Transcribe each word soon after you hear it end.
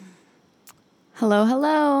Hello,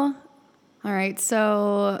 hello. All right,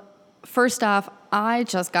 so first off, I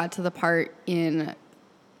just got to the part in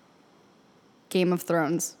Game of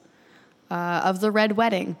Thrones of the Red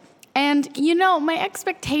Wedding. And, my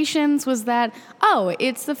expectations was that,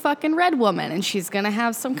 it's the fucking Red Woman, and she's gonna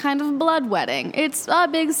have some kind of blood wedding. It's a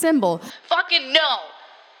big symbol. Fucking no.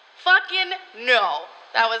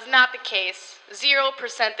 That was not the case.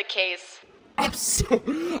 0% the case. I'm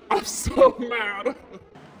so mad.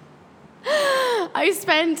 I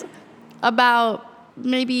spent about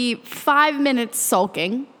maybe 5 minutes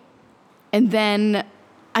sulking, and then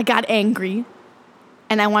I got angry,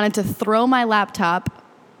 and I wanted to throw my laptop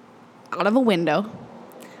out of a window.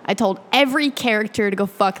 I told every character to go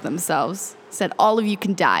fuck themselves. Said, all of you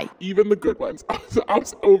can die. Even the good ones. I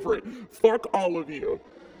was over it. Fuck all of you.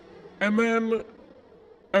 And then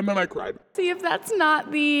I cried. See, if that's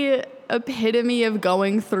not the epitome of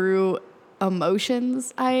going through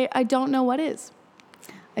emotions, I don't know what is.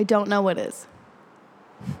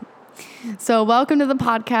 So welcome to the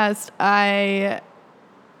podcast. I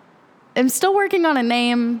am still working on a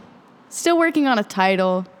name, still working on a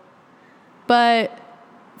title, but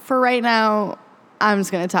for right now, I'm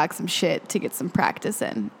just going to talk some shit to get some practice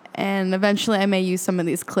in. And eventually I may use some of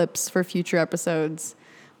these clips for future episodes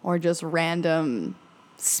or just random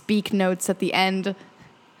speak notes at the end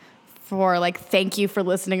for thank you for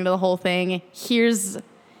listening to the whole thing. Here's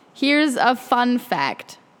a fun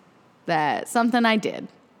fact that something I did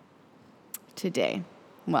today.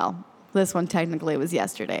 Well, this one technically was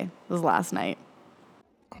yesterday. It was last night.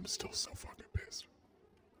 I'm still so fucking pissed.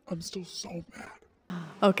 I'm still so mad.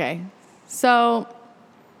 Okay. So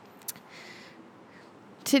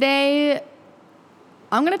today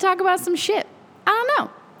I'm going to talk about some shit. I don't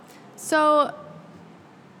know. So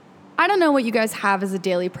I don't know what you guys have as a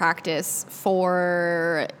daily practice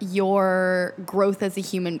for your growth as a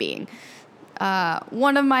human being.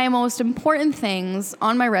 One of my most important things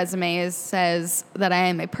on my resume says that I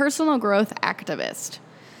am a personal growth activist.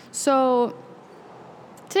 So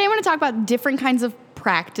today I want to talk about different kinds of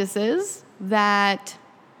practices that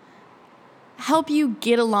help you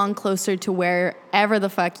get along closer to wherever the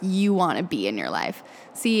fuck you want to be in your life.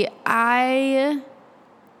 See, I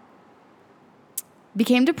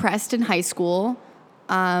became depressed in high school.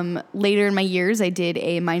 Later in my years, I did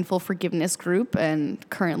a mindful forgiveness group and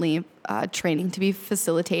currently training to be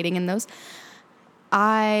facilitating in those.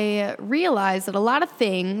 I realized that a lot of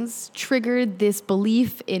things triggered this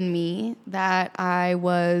belief in me that I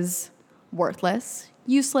was worthless,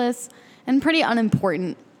 useless, and pretty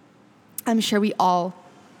unimportant. I'm sure we all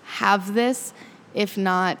have this, if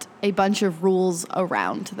not a bunch of rules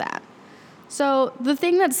around that. So the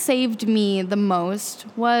thing that saved me the most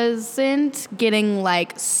wasn't getting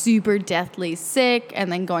super deathly sick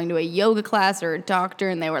and then going to a yoga class or a doctor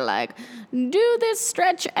and they were like, do this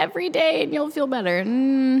stretch every day and you'll feel better.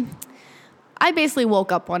 I basically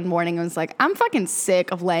woke up one morning and was like, I'm fucking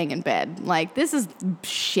sick of laying in bed. This is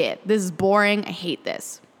shit. This is boring. I hate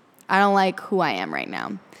this. I don't like who I am right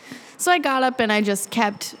now. So I got up and I just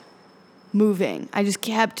kept moving. I just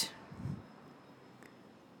kept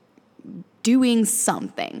doing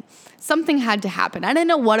something. Something had to happen. I didn't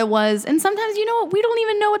know what it was. And sometimes, we don't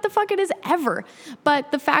even know what the fuck it is ever.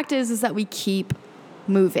 But the fact is that we keep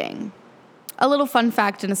moving. A little fun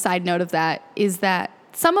fact and a side note of that is that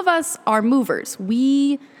some of us are movers.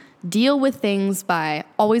 We deal with things by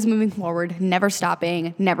always moving forward, never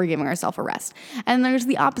stopping, never giving ourselves a rest. And there's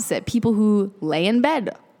the opposite. People who lay in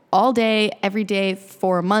bed all day, every day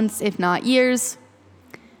for months, if not years.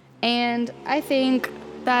 And I think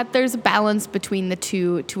that there's a balance between the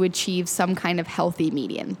two to achieve some kind of healthy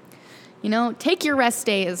median. Take your rest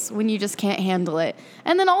days when you just can't handle it.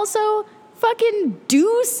 And then also fucking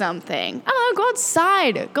do something. I don't know, go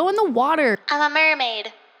outside, go in the water. I'm a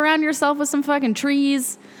mermaid. Surround yourself with some fucking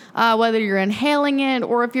trees, whether you're inhaling it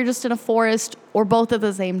or if you're just in a forest or both at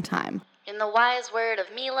the same time. In the wise word of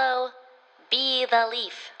Milo, be the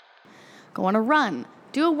leaf. Go on a run,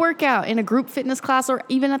 do a workout in a group fitness class or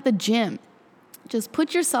even at the gym. Just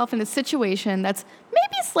put yourself in a situation that's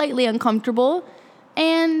maybe slightly uncomfortable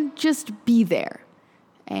and just be there.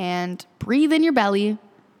 And breathe in your belly,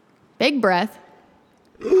 big breath,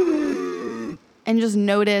 and just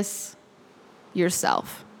notice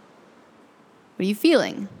yourself. What are you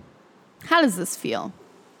feeling? How does this feel?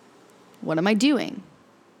 What am I doing?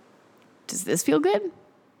 Does this feel good?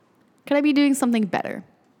 Could I be doing something better?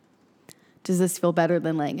 Does this feel better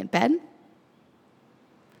than laying in bed?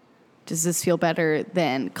 Does this feel better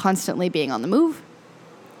than constantly being on the move?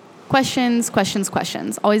 Questions.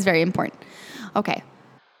 Always very important. Okay.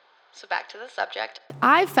 So back to the subject.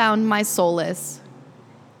 I found my solace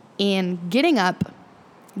in getting up,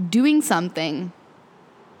 doing something,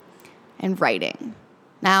 and writing.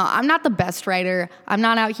 Now, I'm not the best writer. I'm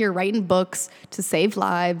not out here writing books to save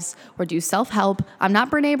lives or do self-help. I'm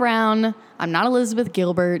not Brene Brown. I'm not Elizabeth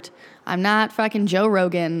Gilbert. I'm not fucking Joe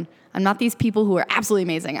Rogan. I'm not these people who are absolutely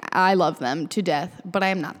amazing. I love them to death, but I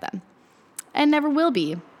am not them. And never will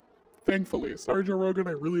be. Thankfully. Sorry, Joe Rogan,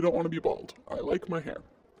 I really don't want to be bald. I like my hair.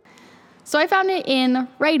 So I found it in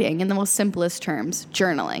writing in the most simplest terms,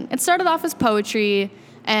 journaling. It started off as poetry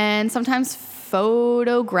and sometimes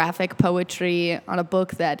photographic poetry on a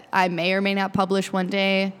book that I may or may not publish one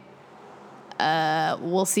day.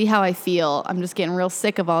 We'll see how I feel. I'm just getting real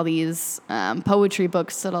sick of all these poetry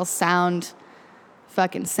books that all sound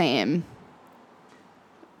fucking same.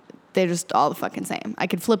 They're just all the fucking same. I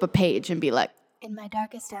could flip a page and be like, In my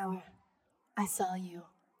darkest hour, I saw you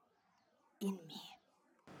in me.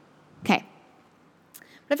 okay.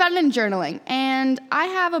 But I found it in journaling, and I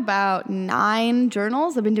have about 9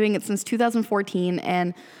 journals. I've been doing it since 2014,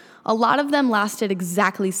 and a lot of them lasted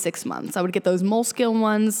exactly 6 months. I would get those Moleskine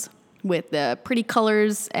ones with the pretty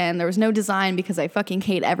colors, and there was no design because I fucking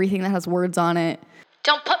hate everything that has words on it.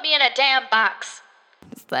 Don't put me in a damn box.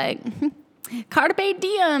 It's like, Carpe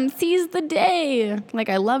diem, seize the day. Like,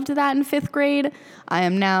 I loved that in 5th grade. I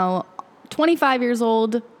am now 25 years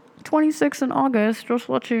old, 26 in August, just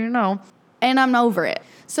to let you know. And I'm over it.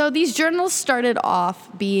 So these journals started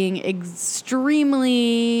off being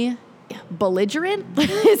extremely belligerent.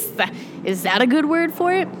 Is that a good word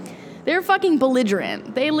for it? They're fucking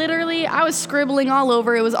belligerent. They literally, I was scribbling all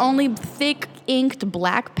over. It was only thick inked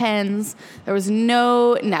black pens. There was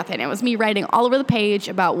nothing. It was me writing all over the page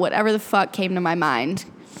about whatever the fuck came to my mind.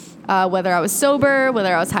 Whether I was sober,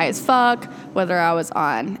 whether I was high as fuck, whether I was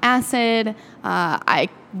on acid. I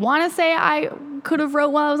want to say I could have wrote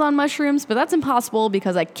while I was on mushrooms, but that's impossible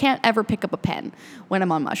because I can't ever pick up a pen when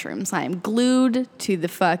I'm on mushrooms. I am glued to the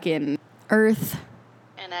fucking earth.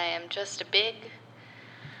 And I am just a big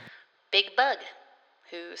bug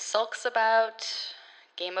who sulks about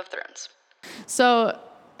Game of Thrones. So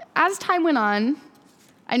as time went on,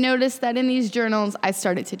 I noticed that in these journals, I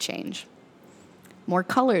started to change. More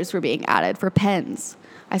colors were being added for pens.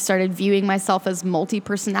 I started viewing myself as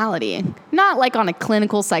multi-personality, not like on a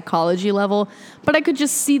clinical psychology level, but I could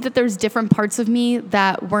just see that there's different parts of me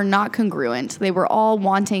that were not congruent. They were all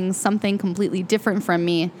wanting something completely different from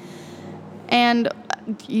me. And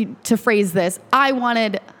to phrase this, I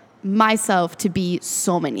wanted myself to be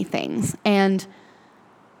so many things. And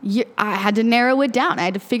I had to narrow it down. I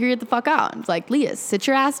had to figure it the fuck out. It's like, Leah, sit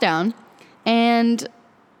your ass down. And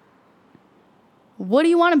what do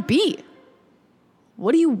you want to be?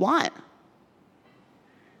 What do you want?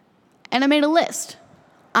 And I made a list.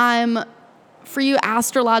 For you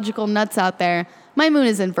astrological nuts out there, my moon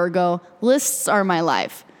is in Virgo. Lists are my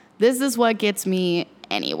life. This is what gets me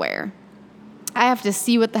anywhere. I have to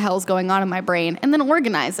see what the hell's going on in my brain and then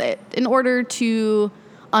organize it in order to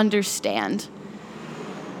understand.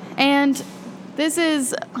 And this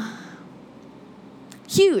is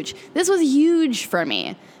huge. This was huge for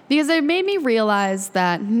me because it made me realize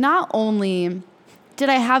that not only did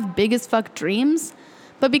I have big as fuck dreams,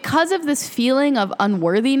 but because of this feeling of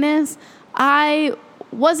unworthiness, I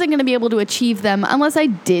wasn't going to be able to achieve them unless I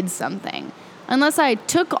did something. Unless I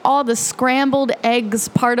took all the scrambled eggs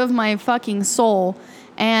part of my fucking soul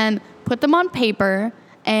and put them on paper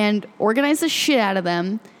and organize the shit out of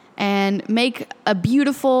them and make a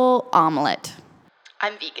beautiful omelet.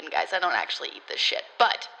 I'm vegan, guys. I don't actually eat this shit,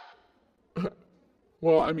 but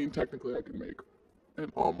Well, I mean, technically I can make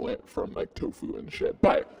an omelet from like tofu and shit,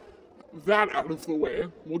 but that out of the way,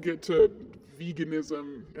 we'll get to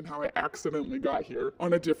veganism and how I accidentally got here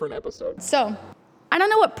on a different episode. So, I don't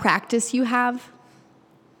know what practice you have,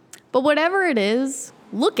 but whatever it is,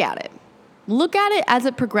 look at it. Look at it as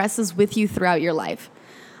it progresses with you throughout your life.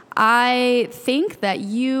 I think that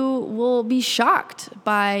you will be shocked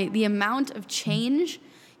by the amount of change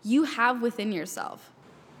you have within yourself.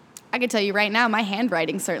 I can tell you right now, my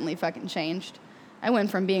handwriting certainly fucking changed. I went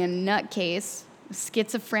from being a nutcase,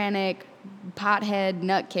 schizophrenic, pothead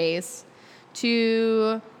nutcase,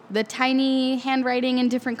 to the tiny handwriting in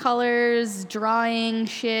different colors, drawing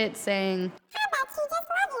shit, saying, I bet you just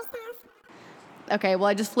love yourself. okay, well,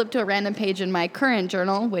 I just flipped to a random page in my current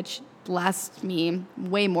journal, which lasts me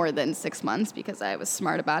way more than 6 months because I was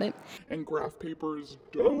smart about it, And graph paper is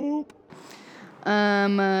dope.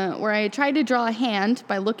 where I tried to draw a hand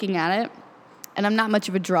by looking at it, and I'm not much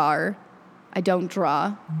of a drawer. I don't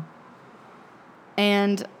draw.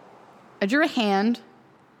 And I drew a hand,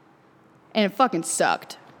 and it fucking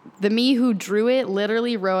sucked. The me who drew it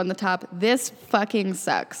literally wrote on the top, "This fucking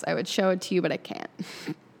sucks." I would show it to you, but I can't.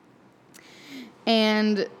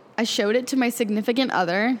 And I showed it to my significant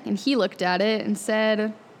other, and he looked at it and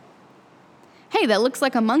said, hey, that looks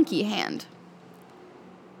like a monkey hand.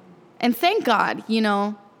 And thank God,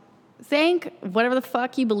 thank whatever the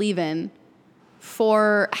fuck you believe in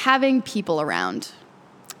for having people around.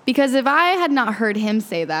 Because if I had not heard him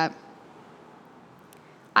say that,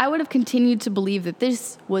 I would have continued to believe that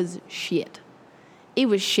this was shit. It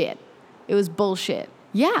was shit. It was bullshit.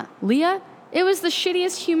 Yeah, Leah, it was the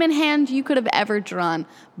shittiest human hand you could have ever drawn,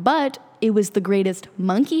 but it was the greatest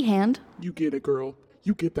monkey hand. You get it, girl.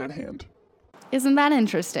 You get that hand. Isn't that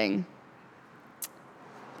interesting?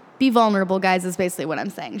 Be vulnerable, guys, is basically what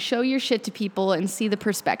I'm saying. Show your shit to people and see the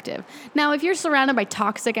perspective. Now, if you're surrounded by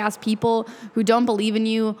toxic-ass people who don't believe in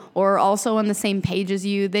you or are also on the same page as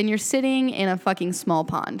you, then you're sitting in a fucking small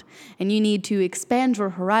pond. And you need to expand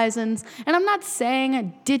your horizons. And I'm not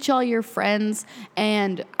saying ditch all your friends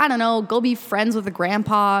and, I don't know, go be friends with a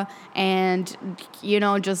grandpa and,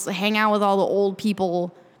 just hang out with all the old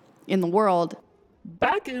people in the world.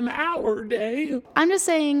 Back in our day. I'm just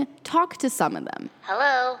saying, talk to some of them.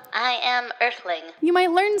 Hello, I am Earthling. You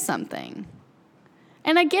might learn something.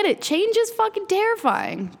 And I get it. Change is fucking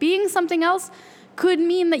terrifying. Being something else could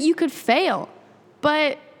mean that you could fail.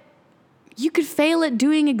 But you could fail at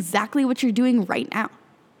doing exactly what you're doing right now.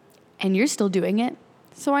 And you're still doing it.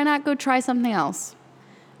 So why not go try something else?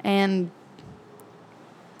 And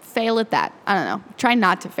fail at that. I don't know. Try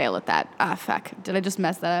not to fail at that. Ah, fuck. Did I just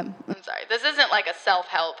mess that up? I'm sorry. This isn't like a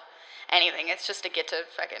self-help anything. It's just to get to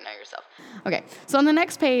fucking know yourself. Okay. So on the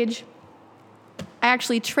next page, I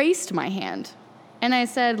actually traced my hand. And I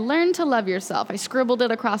said, learn to love yourself. I scribbled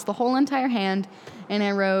it across the whole entire hand. And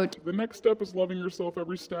I wrote, The next step is loving yourself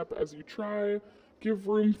every step as you try. Give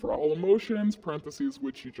room for all emotions, parentheses,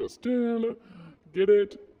 which you just did. Get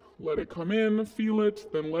it, let it come in, feel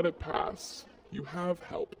it, then let it pass. You have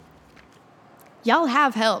help. y'all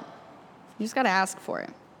have help. You just got to ask for it.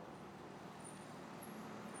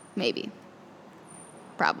 Maybe.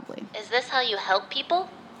 Probably. Is this how you help people?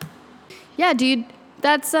 Yeah, dude.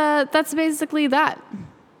 That's basically that.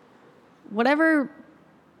 Whatever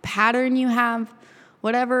pattern you have,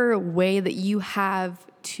 whatever way that you have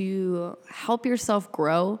to help yourself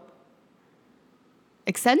grow,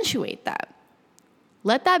 accentuate that.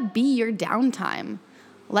 Let that be your downtime.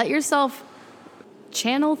 Let yourself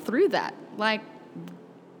channel through that. Like,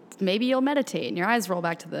 maybe you'll meditate and your eyes roll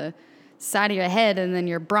back to the side of your head and then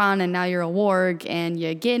you're Bronn and now you're a warg and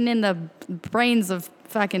you're getting in the brains of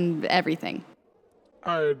fucking everything.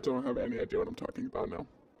 I don't have any idea what I'm talking about now.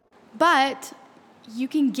 But you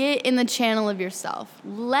can get in the channel of yourself.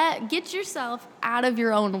 Get yourself out of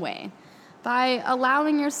your own way by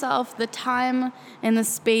allowing yourself the time and the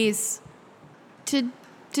space to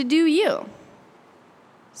do you.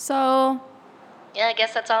 So, Yeah, I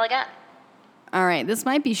guess that's all I got. all right, this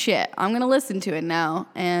might be shit. I'm going to listen to it now.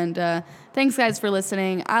 And thanks, guys, for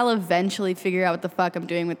listening. I'll eventually figure out what the fuck I'm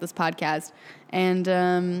doing with this podcast. And,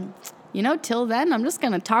 till then, I'm just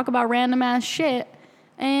going to talk about random-ass shit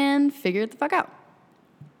and figure it the fuck out.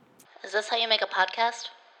 Is this how you make a podcast?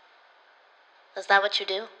 Is that what you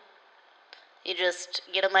do? You just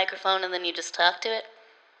get a microphone and then you just talk to it?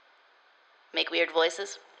 Make weird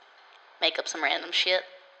voices? Make up some random shit?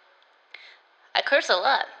 I curse a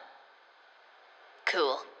lot.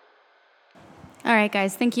 Cool. All right,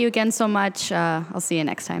 guys, thank you again so much. I'll see you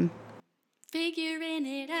next time. Figuring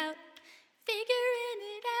it out.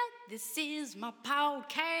 This is my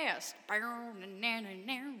podcast.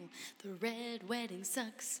 The red wedding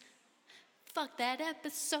sucks. Fuck that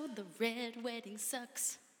episode. The red wedding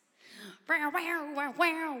sucks.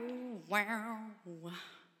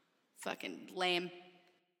 Fucking lame.